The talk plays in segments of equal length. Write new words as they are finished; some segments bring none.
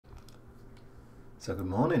So good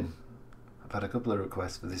morning. I've had a couple of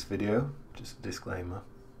requests for this video. Just a disclaimer,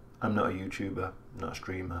 I'm not a YouTuber, not a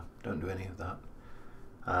streamer, don't do any of that.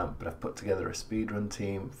 But I've put together a speedrun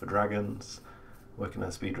team for dragons, working on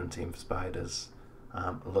a speedrun team for spiders.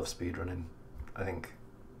 I love speedrunning. I think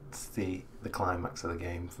it's the climax of the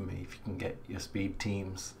game for me. If you can get your speed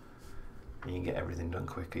teams and you can get everything done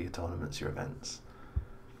quicker, your tournaments, your events.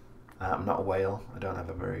 I'm not a whale, I don't have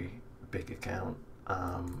a very big account.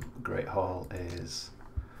 Great Hall is,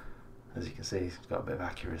 as you can see, it's got a bit of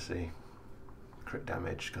accuracy, crit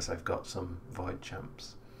damage, because I've got some void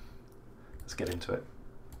champs. Let's get into it.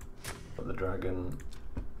 What the dragon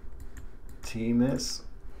team is,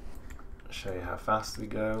 show you how fast we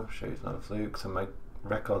go, show you it's not a fluke. So my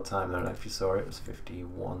record time, I don't know if you saw it, was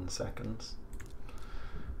 51 seconds.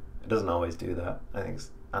 It doesn't always do that. I think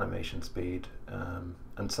it's animation speed,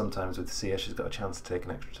 and sometimes with Seer she's got a chance to take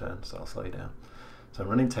an extra turn, so I'll slow you down. So I'm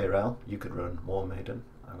running Tyrell, you could run War Maiden.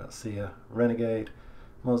 I've got Seer, Renegade,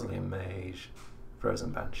 Mausoleum Mage,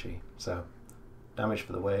 Frozen Banshee. So damage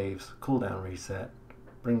for the waves, cooldown reset,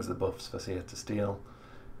 brings the buffs for Seer to steal,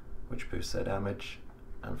 which boosts their damage,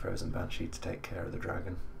 and Frozen Banshee to take care of the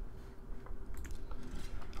dragon.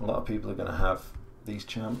 A lot of people are going to have these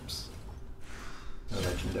champs. No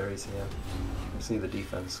legendaries here. You can see the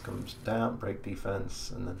defense comes down, break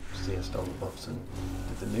defense, and then Seer stole the buffs and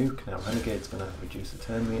did the nuke. Now Renegade's going to reduce the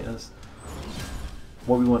turn meters.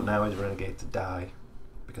 What we want now is Renegade to die,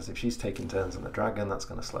 because if she's taking turns on the dragon, that's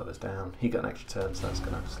going to slow us down. He got an extra turn, so that's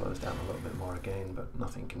going to slow us down a little bit more again, but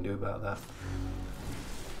nothing can do about that.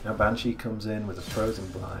 Now Banshee comes in with a Frozen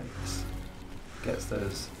Blight, gets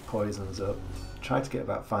those poisons up. Try to get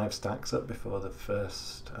about 5 stacks up before the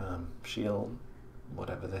first shield,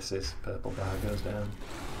 whatever this is, purple bar goes down.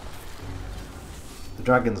 The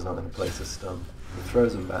dragon's not going to place a stun. The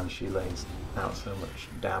Frozen Banshee lays out so much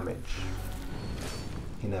damage,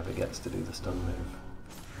 he never gets to do the stun move.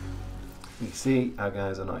 You see, our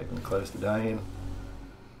guys are not even close to dying.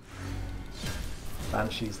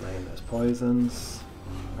 Banshee's laying those poisons.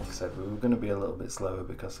 Like I said, we were going to be a little bit slower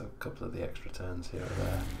because of a couple of the extra turns here or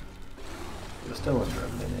there. We're still under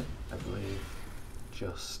a minute, I believe.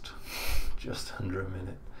 Just under a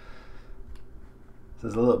minute. So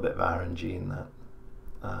there's a little bit of RNG in that.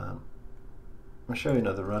 I'll show you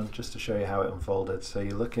another run just to show you how it unfolded. So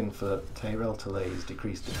you're looking for Tyrell to lay his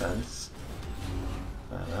decreased defense,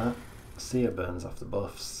 like that. Seer burns off the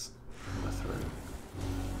buffs, and we're through.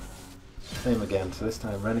 Same again, so this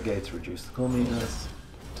time Renegade to reduce the cool meters,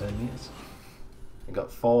 turn meters. We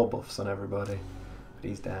got 4 buffs on everybody, but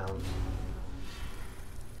he's down.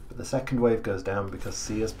 But the second wave goes down because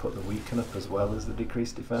Seer's put the weaken up as well as the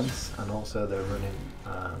decreased defense, and also they're running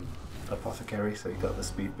Apothecary, so you got the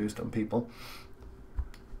speed boost on people,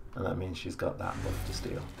 and that means she's got that buff to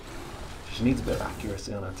steal. She needs a bit of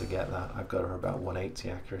accuracy on her to get that. I've got her about 180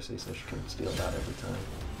 accuracy, so she can steal that every time.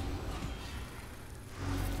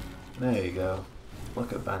 There you go.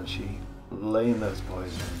 Look at Banshee laying those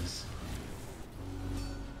poisons.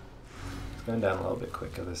 It's going down a little bit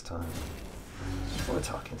quicker this time. We're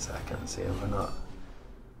talking seconds here, we're not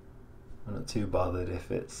too bothered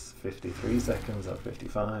if it's 53 seconds or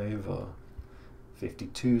 55 or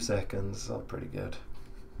 52 seconds, all pretty good.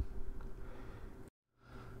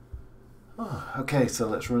 Oh, okay, so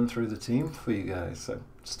let's run through the team for you guys. So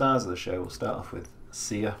stars of the show, we'll start off with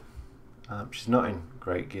Seer. She's not in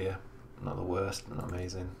great gear, not the worst, but not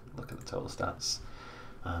amazing. Look at the total stats.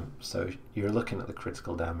 So you're looking at the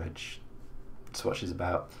critical damage. That's what she's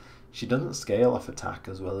about. She doesn't scale off attack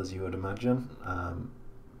as well as you would imagine,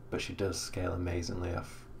 but she does scale amazingly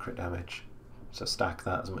off crit damage. So stack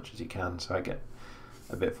that as much as you can. So I get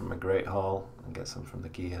a bit from my Great Hall and get some from the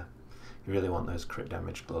gear. You really want those crit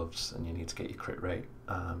damage gloves, and you need to get your crit rate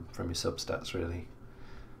from your substats really.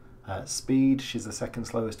 Speed, she's the second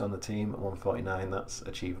slowest on the team at 149, that's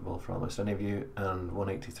achievable for almost any of you, and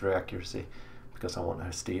 183 accuracy, because I want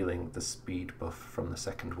her stealing the speed buff from the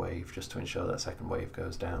second wave, just to ensure that second wave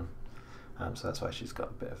goes down. So that's why she's got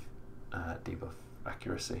a bit of debuff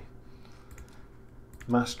accuracy.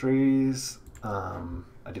 Masteries,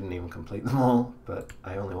 I didn't even complete them all, but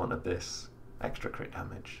I only wanted this extra crit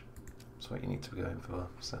damage. That's what you need to be going for.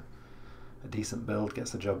 So a decent build gets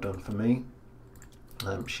the job done for me.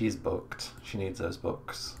 She's booked, she needs those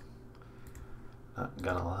books. Not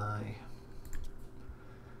gonna lie.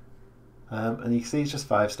 And you can see it's just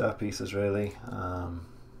 5-star pieces really.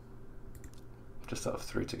 Just sort of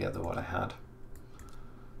threw together what I had.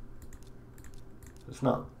 It's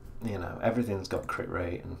not, you know, everything's got crit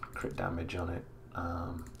rate and crit damage on it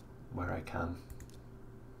where I can.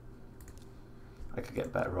 I could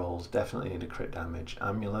get better rolls. Definitely need a crit damage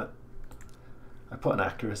amulet. I put an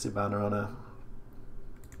accuracy banner on her,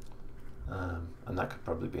 and that could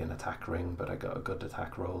probably be an attack ring, but I got a good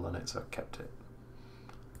attack roll on it, so I kept it.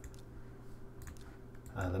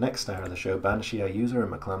 The next star of the show, Banshee, I use her in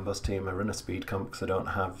my clan boss team. I run a speed comp because I don't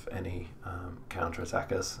have any counter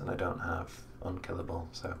attackers and I don't have unkillable,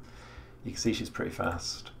 so you can see she's pretty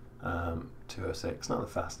fast. 206, not the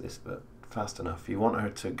fastest, but fast enough. You want her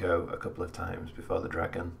to go a couple of times before the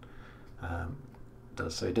dragon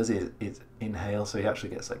does. So he does his inhale, so he actually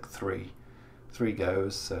gets like three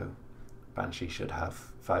goes, so Banshee should have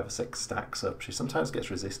 5 or 6 stacks up. She sometimes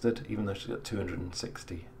gets resisted, even though she's got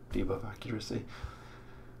 260 debuff accuracy.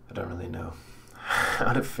 I don't really know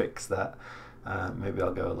how to fix that. Maybe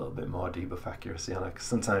I'll go a little bit more debuff accuracy on her, because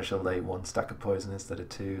sometimes she'll lay 1 stack of poison instead of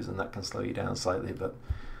 2s, and that can slow you down slightly, but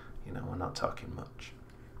you know, we're not talking much.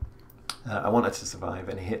 I want her to survive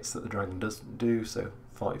any hits that the dragon doesn't do, so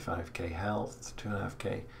 45k health,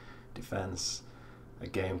 2.5k defense.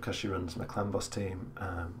 Again, because she runs my clan boss team,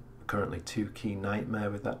 currently 2 key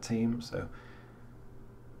nightmare with that team, so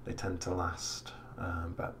they tend to last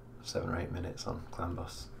about 7 or 8 minutes on clan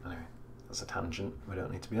boss. Anyway, that's a tangent we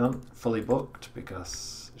don't need to be on. Fully booked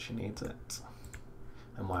because she needs it,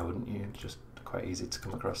 and why wouldn't you? Just quite easy to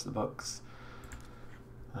come across the books.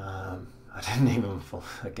 I didn't even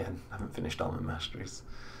again, I haven't finished all my masteries.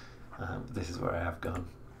 This is where I have gone.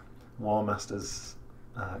 War Master's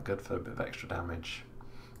good for a bit of extra damage.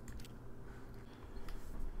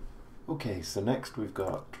 Okay, so next we've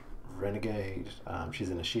got Renegade. She's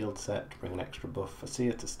in a shield set to bring an extra buff for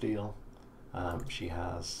Seer to steal. She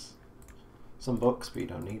has some books, but you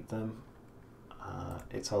don't need them.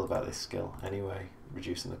 It's all about this skill anyway,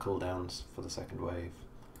 reducing the cooldowns for the second wave.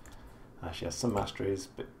 She has some masteries,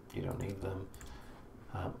 but you don't need them.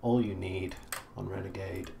 All you need on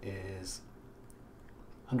Renegade is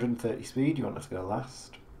 130 speed, you want her to go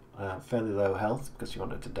last. Fairly low health because you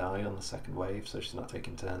want her to die on the second wave, so she's not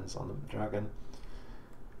taking turns on the dragon.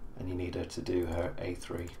 And you need her to do her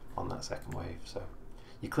A3 on that second wave. So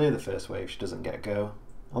you clear the first wave, she doesn't get a go.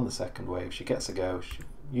 On the second wave, she gets a go, she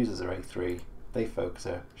uses her A3, they focus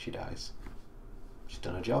her, she dies. She's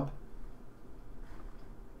done her job.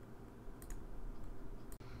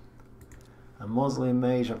 A Mausoleum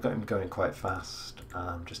Mage, I've got him going quite fast,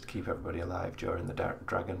 just to keep everybody alive during the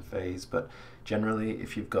dragon phase, but generally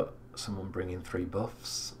if you've got someone bringing 3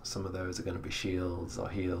 buffs, some of those are going to be shields or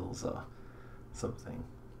heals or something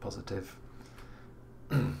positive.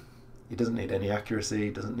 He doesn't need any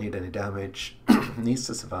accuracy, doesn't need any damage, needs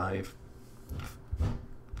to survive.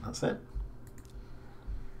 That's it.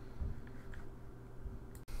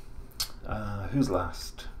 Who's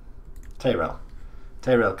last? Tyrell.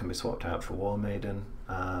 Tyrell can be swapped out for War Maiden.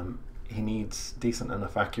 He needs decent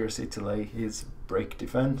enough accuracy to lay his break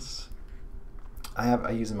defense.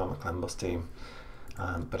 I use him on my clan boss team,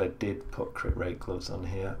 but I did put crit rate gloves on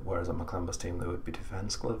here, whereas on my clan boss team there would be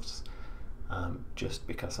defense gloves, just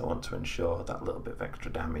because I want to ensure that little bit of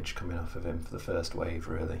extra damage coming off of him for the first wave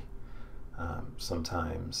really.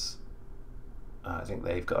 Sometimes I think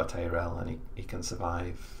they've got a Tyrell and he can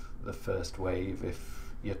survive the first wave if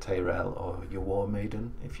your Tyrell or your War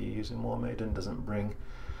Maiden, if you're using War Maiden, doesn't bring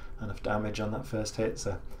enough damage on that first hit.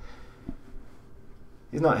 So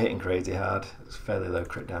he's not hitting crazy hard, it's fairly low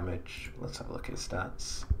crit damage. Let's have a look at his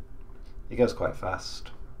stats. He goes quite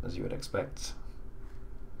fast, as you would expect.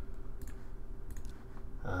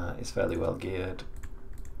 He's fairly well geared,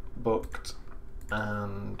 booked,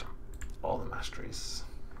 and all the masteries.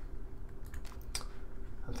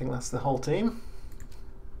 I think that's the whole team.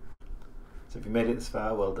 So if you made it this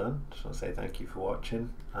far, well done. Just want to say thank you for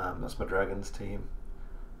watching. That's my Dragons team.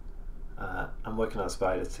 I'm working on a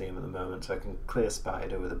Spider team at the moment, so I can clear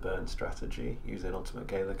Spider with a burn strategy using Ultimate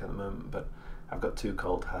Gaelic at the moment, but I've got 2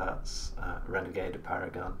 Cold Hearts, Renegade, a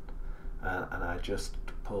Paragon, and I just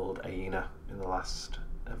pulled Aina in the last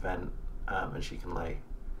event, and she can lay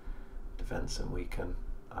defense and weaken.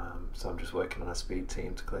 So I'm just working on a speed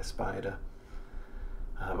team to clear Spider.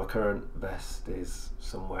 My current best is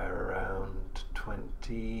somewhere around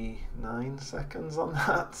 29 seconds on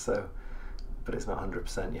that, so, but it's not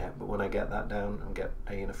 100% yet. But when I get that down and get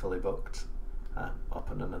Aina fully booked, I'll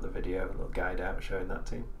put another video, a little guide out showing that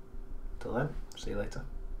team. Till then, see you later.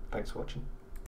 Thanks for watching.